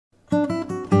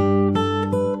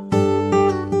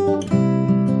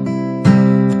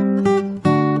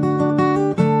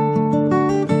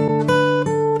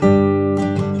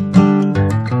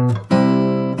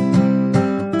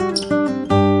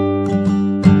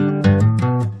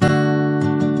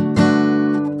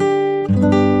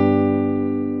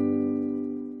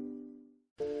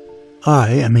I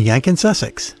am a Yank in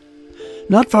Sussex.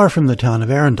 Not far from the town of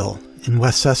Arundel, in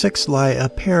West Sussex, lie a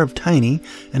pair of tiny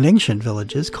and ancient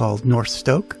villages called North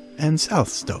Stoke and South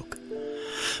Stoke.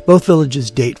 Both villages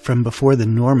date from before the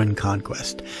Norman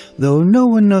conquest, though no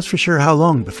one knows for sure how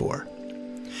long before.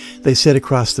 They sit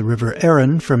across the River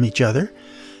Arun from each other,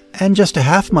 and just a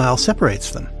half-mile separates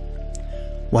them.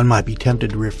 One might be tempted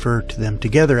to refer to them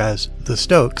together as the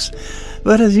Stokes,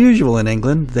 but as usual in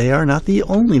England, they are not the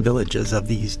only villages of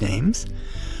these names,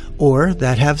 or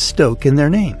that have Stoke in their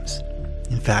names.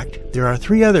 In fact, there are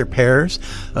 3 other pairs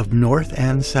of North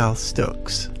and South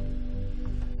Stokes.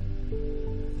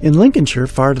 In Lincolnshire,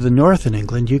 far to the north in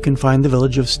England, you can find the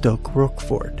village of Stoke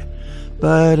Rochford,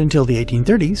 but until the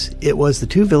 1830s, it was the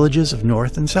 2 villages of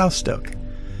North and South Stoke.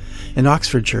 In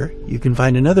Oxfordshire, you can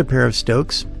find another pair of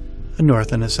Stokes, a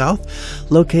north and a south,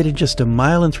 located just 1.75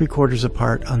 miles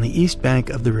apart on the east bank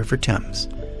of the River Thames.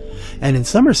 And in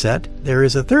Somerset, there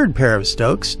is a 3rd pair of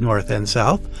Stokes, north and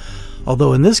south,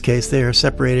 although in this case they are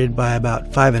separated by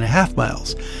about 5.5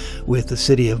 miles, with the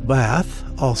city of Bath,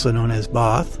 also known as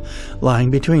Bath, lying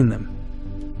between them.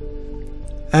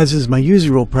 As is my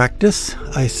usual practice,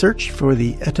 I searched for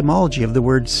the etymology of the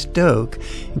word Stoke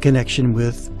in connection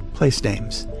with place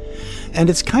names, and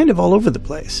it's kind of all over the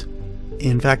place.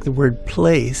 In fact, the word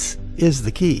place is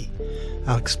the key.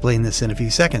 I'll explain this in a few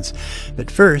seconds,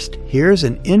 but first, here's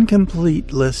an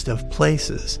incomplete list of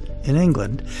places in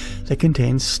England that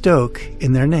contain Stoke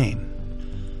in their name.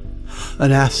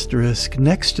 An asterisk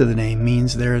next to the name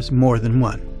means there's more than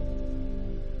one.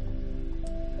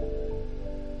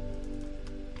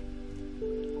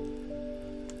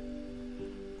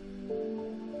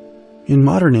 In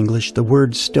modern English, the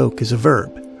word stoke is a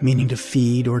verb, meaning to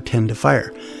feed or tend to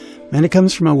fire, and it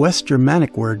comes from a West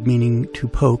Germanic word meaning to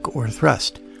poke or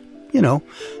thrust. You know,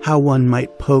 how one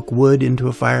might poke wood into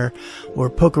a fire or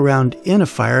poke around in a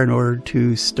fire in order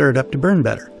to stir it up to burn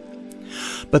better.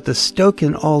 But the stoke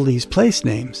in all these place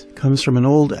names comes from an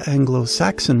old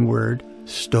Anglo-Saxon word,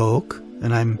 stoke,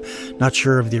 and I'm not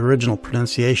sure of the original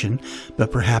pronunciation,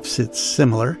 but perhaps it's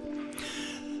similar.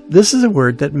 This is a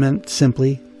word that meant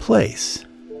simply place.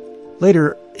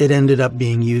 Later, it ended up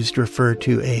being used to refer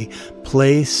to a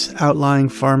place, outlying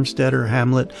farmstead or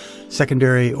hamlet,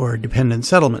 secondary or dependent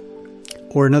settlement,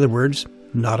 or in other words,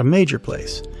 not a major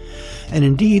place. And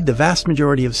indeed, the vast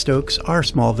majority of Stokes are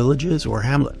small villages or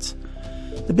hamlets.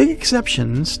 The big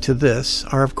exceptions to this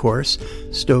are, of course,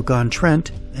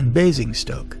 Stoke-on-Trent and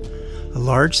Basingstoke, a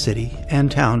large city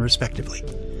and town respectively.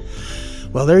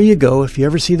 Well, there you go. If you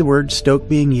ever see the word Stoke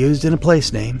being used in a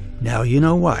place name, now you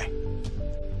know why.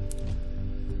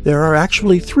 There are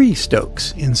actually 3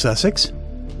 Stokes in Sussex: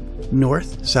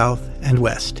 north, south, and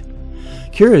west.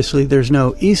 Curiously, there's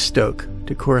no East Stoke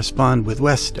to correspond with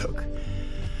West Stoke.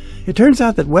 It turns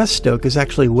out that West Stoke is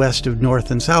actually west of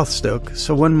North and South Stoke,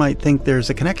 so one might think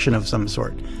there's a connection of some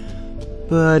sort.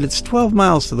 But it's 12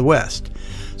 miles to the west,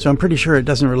 so I'm pretty sure it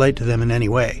doesn't relate to them in any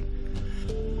way.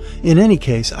 In any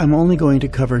case, I'm only going to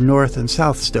cover North and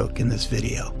South Stoke in this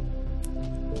video.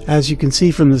 As you can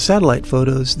see from the satellite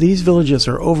photos, these villages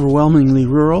are overwhelmingly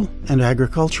rural and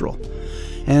agricultural,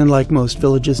 and like most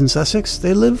villages in Sussex,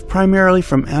 they live primarily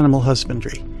from animal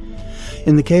husbandry.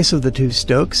 In the case of the 2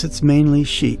 Stokes, it's mainly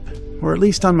sheep, or at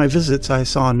least on my visits I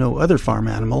saw no other farm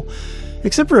animal,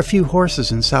 except for a few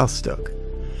horses in South Stoke.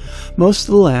 Most of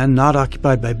the land not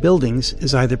occupied by buildings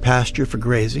is either pasture for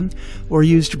grazing or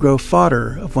used to grow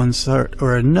fodder of one sort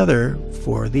or another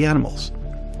for the animals.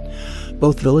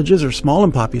 Both villages are small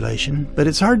in population, but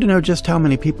it's hard to know just how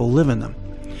many people live in them.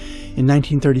 In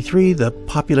 1933, the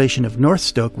population of North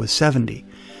Stoke was 70,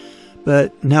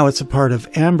 but now it's a part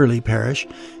of Amberley parish,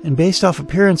 and based off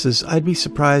appearances, I'd be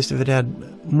surprised if it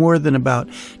had more than about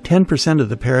 10% of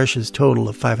the parish's total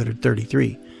of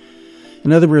 533.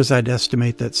 In other words, I'd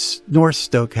estimate that North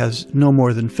Stoke has no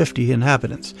more than 50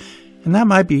 inhabitants, and that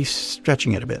might be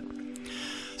stretching it a bit.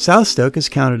 South Stoke is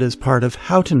counted as part of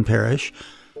Houghton parish,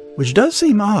 which does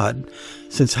seem odd,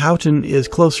 since Houghton is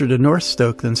closer to North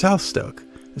Stoke than South Stoke,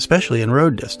 especially in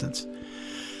road distance.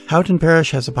 Houghton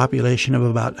parish has a population of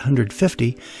about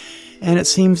 150, and it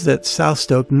seems that South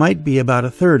Stoke might be about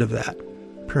 1/3 of that,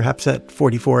 perhaps at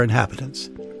 44 inhabitants.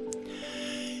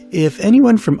 If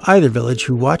anyone from either village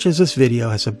who watches this video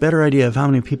has a better idea of how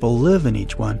many people live in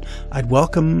each one, I'd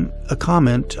welcome a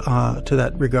comment to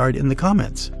that regard in the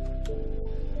comments.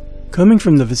 Coming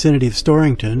from the vicinity of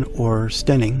Storrington, or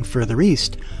Stenning, further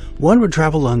east, one would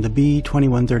travel on the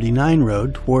B2139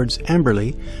 road towards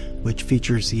Amberley, which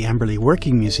features the Amberley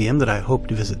Working Museum that I hope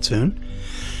to visit soon,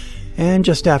 and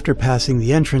just after passing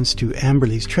the entrance to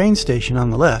Amberley's train station on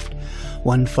the left,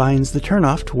 one finds the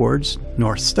turnoff towards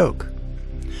North Stoke.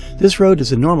 This road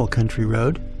is a normal country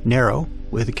road, narrow,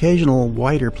 with occasional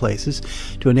wider places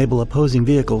to enable opposing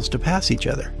vehicles to pass each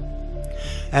other.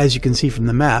 As you can see from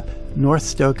the map, North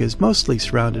Stoke is mostly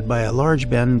surrounded by a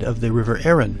large bend of the River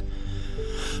Arun.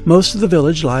 Most of the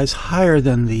village lies higher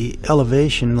than the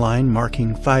elevation line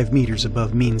marking 5 meters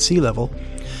above mean sea level,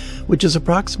 which is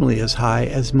approximately as high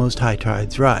as most high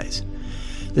tides rise.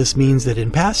 This means that in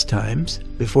past times,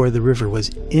 before the river was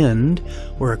inned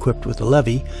or equipped with a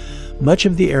levee, much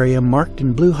of the area marked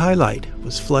in blue highlight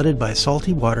was flooded by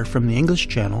salty water from the English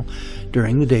Channel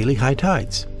during the daily high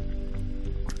tides.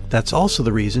 That's also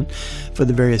the reason for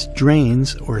the various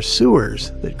drains or sewers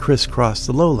that crisscross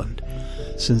the lowland,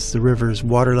 since the river's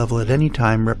water level at any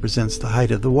time represents the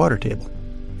height of the water table.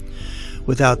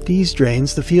 Without these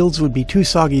drains, the fields would be too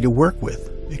soggy to work with,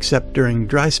 except during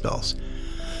dry spells.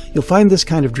 You'll find this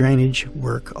kind of drainage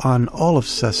work on all of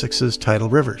Sussex's tidal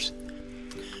rivers.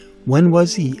 When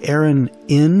was the Arun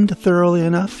inned thoroughly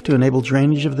enough to enable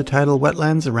drainage of the tidal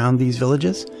wetlands around these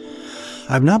villages?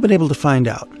 I've not been able to find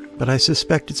out, but I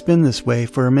suspect it's been this way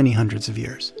for many hundreds of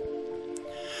years.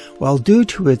 While due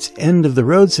to its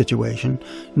end-of-the-road situation,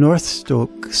 North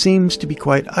Stoke seems to be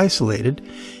quite isolated.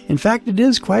 In fact, it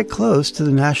is quite close to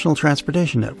the national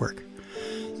transportation network.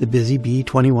 The busy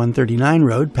B2139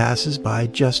 road passes by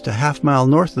just a half-mile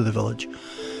north of the village,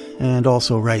 and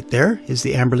also right there is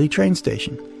the Amberley train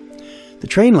station. The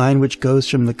train line, which goes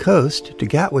from the coast to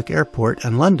Gatwick Airport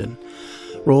and London,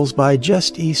 rolls by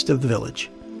just east of the village.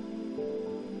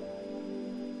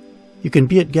 You can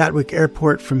be at Gatwick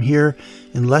Airport from here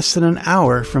in less than an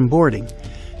hour from boarding,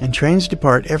 and trains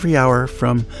depart every hour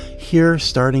from here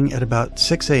starting at about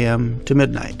 6 a.m. to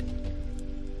midnight.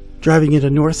 Driving into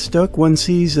North Stoke, one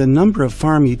sees a number of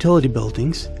farm utility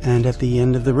buildings, and at the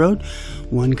end of the road,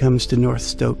 one comes to North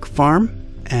Stoke Farm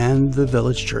and the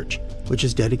village church, which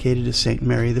is dedicated to St.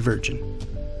 Mary the Virgin.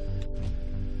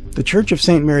 The Church of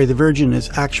St. Mary the Virgin is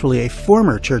actually a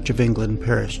former Church of England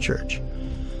parish church.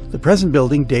 The present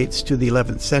building dates to the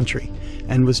 11th century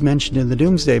and was mentioned in the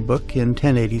Domesday Book in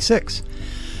 1086.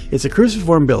 It's a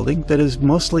cruciform building that is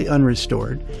mostly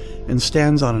unrestored and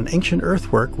stands on an ancient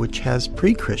earthwork which has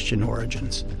pre-Christian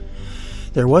origins.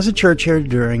 There was a church here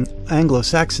during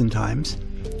Anglo-Saxon times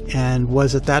and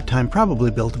was at that time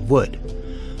probably built of wood.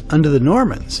 Under the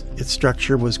Normans, its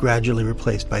structure was gradually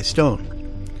replaced by stone.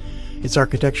 Its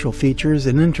architectural features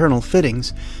and internal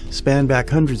fittings span back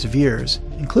hundreds of years,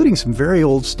 including some very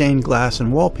old stained glass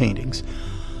and wall paintings,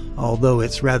 although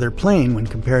it's rather plain when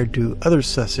compared to other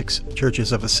Sussex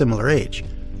churches of a similar age.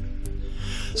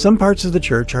 Some parts of the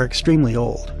church are extremely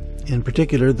old. In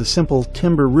particular, the simple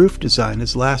timber roof design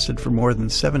has lasted for more than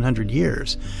 700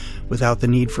 years without the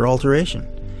need for alteration.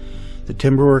 The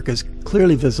timberwork is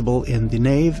clearly visible in the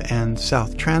nave and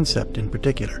south transept in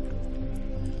particular.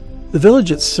 The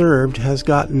village it served has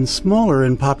gotten smaller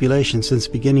in population since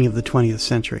the beginning of the 20th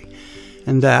century,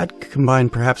 and that,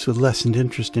 combined perhaps with lessened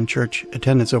interest in church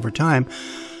attendance over time,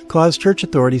 caused church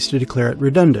authorities to declare it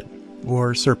redundant,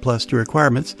 or surplus to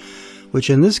requirements, which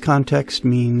in this context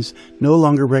means no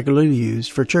longer regularly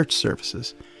used for church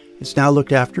services. It's now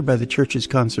looked after by the church's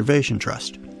conservation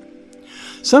trust.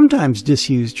 Sometimes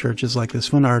disused churches like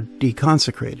this one are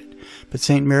deconsecrated, but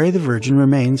St. Mary the Virgin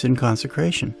remains in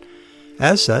consecration.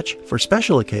 As such, for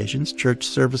special occasions, church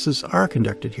services are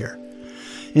conducted here.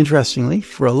 Interestingly,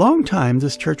 for a long time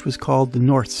this church was called the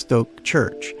North Stoke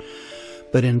Church,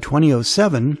 but in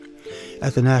 2007,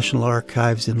 at the National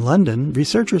Archives in London,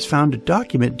 researchers found a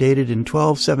document dated in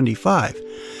 1275,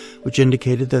 which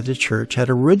indicated that the church had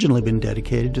originally been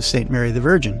dedicated to St. Mary the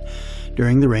Virgin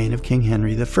during the reign of King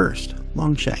Henry I,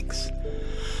 Longshanks.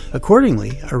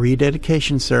 Accordingly, a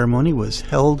rededication ceremony was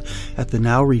held at the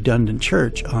now redundant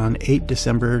church on 8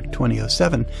 December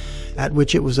 2007, at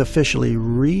which it was officially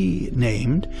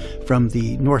renamed from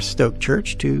the North Stoke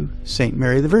Church to St.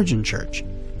 Mary the Virgin Church.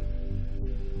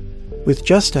 With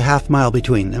just a half-mile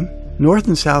between them, North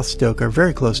and South Stoke are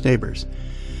very close neighbors,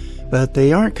 but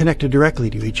they aren't connected directly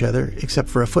to each other except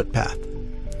for a footpath.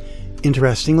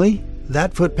 Interestingly,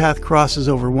 that footpath crosses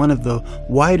over one of the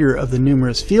wider of the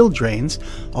numerous field drains,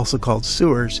 also called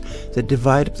sewers, that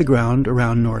divide up the ground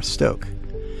around North Stoke.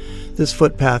 This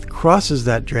footpath crosses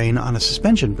that drain on a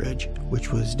suspension bridge, which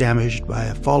was damaged by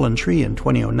a fallen tree in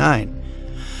 2009.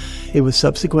 It was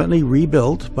subsequently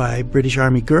rebuilt by British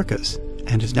Army Gurkhas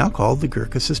and is now called the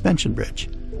Gurkha Suspension Bridge.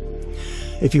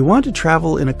 If you want to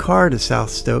travel in a car to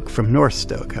South Stoke from North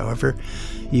Stoke, however,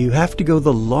 you have to go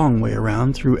the long way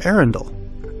around through Arundel.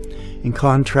 In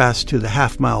contrast to the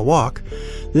half-mile walk,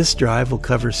 this drive will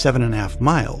cover 7.5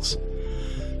 miles.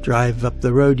 Drive up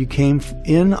the road you came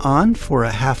in on for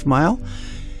a half mile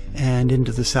and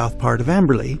into the south part of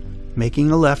Amberley,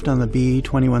 making a left on the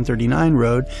B2139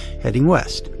 road heading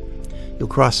west. You'll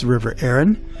cross the River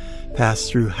Arun, pass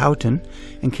through Houghton,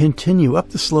 and continue up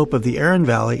the slope of the Arun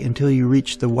Valley until you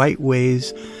reach the White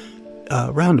Ways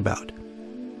roundabout.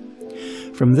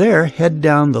 From there, head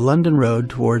down the London Road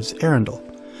towards Arundel.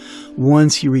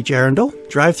 Once you reach Arundel,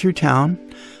 drive through town,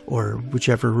 or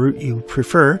whichever route you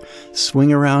prefer,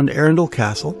 swing around Arundel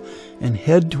Castle, and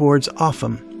head towards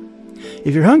Offham.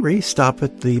 If you're hungry, stop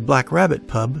at the Black Rabbit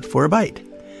pub for a bite,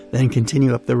 then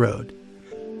continue up the road.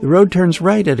 The road turns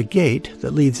right at a gate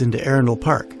that leads into Arundel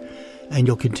Park, and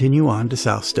you'll continue on to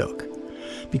South Stoke.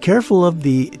 Be careful of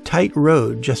the tight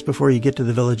road just before you get to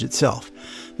the village itself.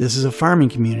 This is a farming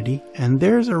community, and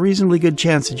there's a reasonably good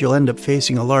chance that you'll end up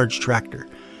facing a large tractor,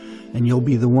 and you'll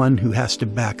be the one who has to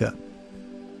back up.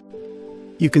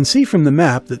 You can see from the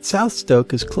map that South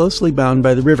Stoke is closely bound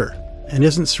by the river, and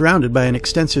isn't surrounded by an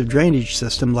extensive drainage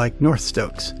system like North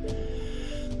Stokes.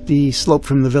 The slope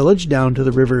from the village down to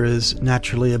the river is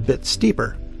naturally a bit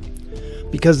steeper.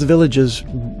 Because the village is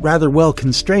rather well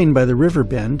constrained by the river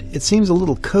bend, it seems a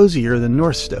little cozier than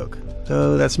North Stoke,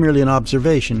 though that's merely an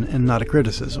observation and not a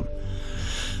criticism.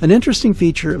 An interesting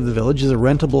feature of the village is a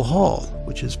rentable hall,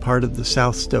 which is part of the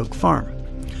South Stoke farm.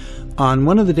 On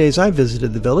one of the days I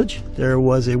visited the village, there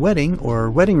was a wedding or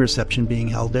wedding reception being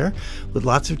held there, with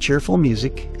lots of cheerful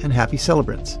music and happy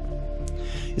celebrants.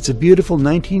 It's a beautiful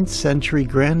 19th century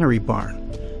granary barn,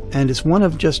 and is one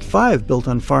of just 5 built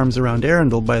on farms around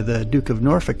Arundel by the Duke of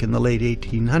Norfolk in the late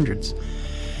 1800s,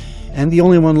 and the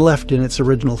only one left in its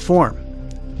original form.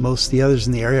 Most of the others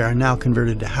in the area are now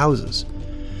converted to houses.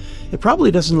 It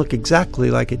probably doesn't look exactly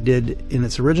like it did in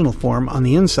its original form on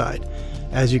the inside.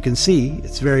 As you can see,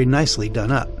 it's very nicely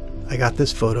done up. I got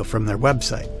this photo from their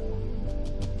website.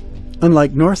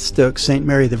 Unlike North Stoke St.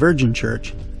 Mary the Virgin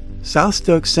Church, South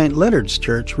Stoke St. Leonard's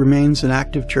Church remains an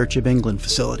active Church of England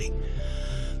facility,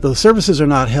 though services are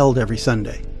not held every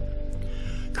Sunday.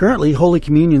 Currently, Holy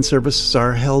Communion services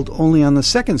are held only on the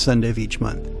second Sunday of each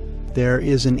month. There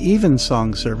is an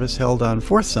evensong service held on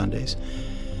fourth Sundays.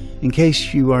 In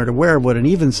case you aren't aware of what an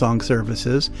evensong service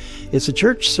is, it's a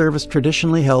church service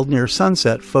traditionally held near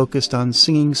sunset focused on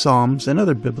singing psalms and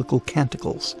other biblical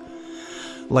canticles.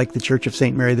 Like the Church of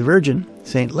St. Mary the Virgin,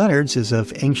 St. Leonard's is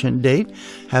of ancient date,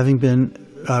 having been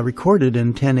recorded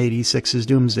in 1086's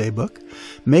Doomsday Book,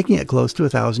 making it close to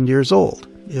 1,000 years old,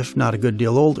 if not a good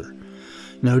deal older.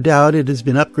 No doubt it has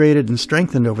been upgraded and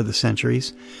strengthened over the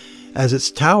centuries, as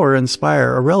its tower and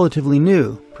spire are relatively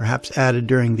new, perhaps added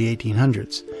during the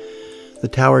 1800s. The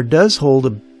tower does hold a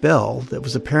bell that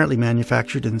was apparently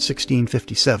manufactured in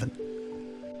 1657.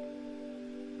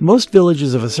 Most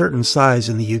villages of a certain size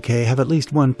in the UK have at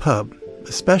least one pub,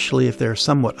 especially if they're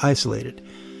somewhat isolated,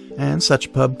 and such a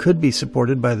pub could be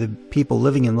supported by the people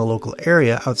living in the local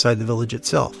area outside the village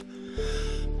itself.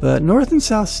 But North and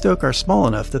South Stoke are small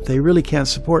enough that they really can't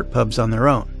support pubs on their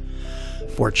own.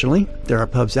 Fortunately, there are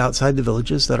pubs outside the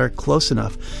villages that are close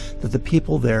enough that the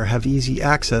people there have easy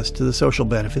access to the social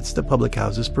benefits that public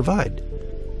houses provide.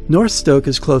 North Stoke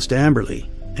is close to Amberley,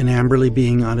 and Amberley,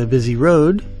 being on a busy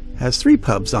road, has 3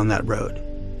 pubs on that road: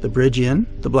 the Bridge Inn,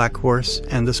 the Black Horse,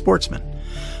 and the Sportsman.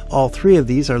 All 3 of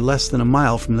these are less than a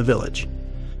mile from the village.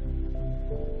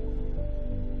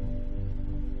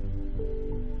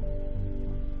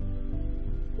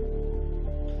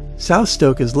 South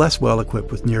Stoke is less well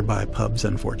equipped with nearby pubs,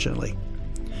 unfortunately.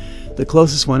 The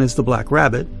closest one is the Black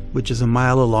Rabbit, which is a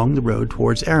mile along the road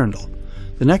towards Arundel.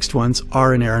 The next ones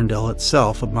are in Arundel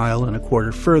itself, 1.25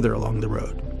 miles further along the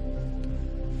road.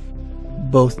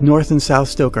 Both North and South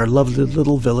Stoke are lovely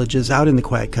little villages out in the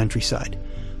quiet countryside.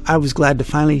 I was glad to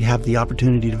finally have the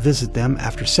opportunity to visit them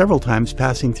after several times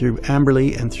passing through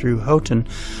Amberley and through Houghton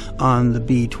on the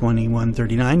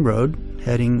B2139 road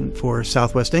heading for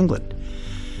southwest England.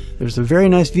 There's a very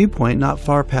nice viewpoint not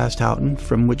far past Houghton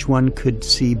from which one could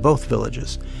see both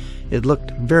villages. It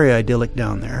looked very idyllic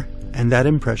down there, and that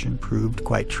impression proved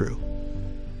quite true.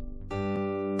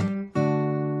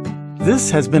 This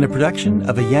has been a production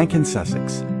of A Yank in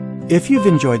Sussex. If you've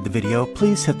enjoyed the video,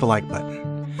 please hit the like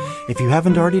button. If you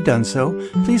haven't already done so,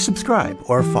 please subscribe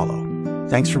or follow.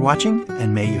 Thanks for watching,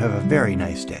 and may you have a very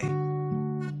nice day.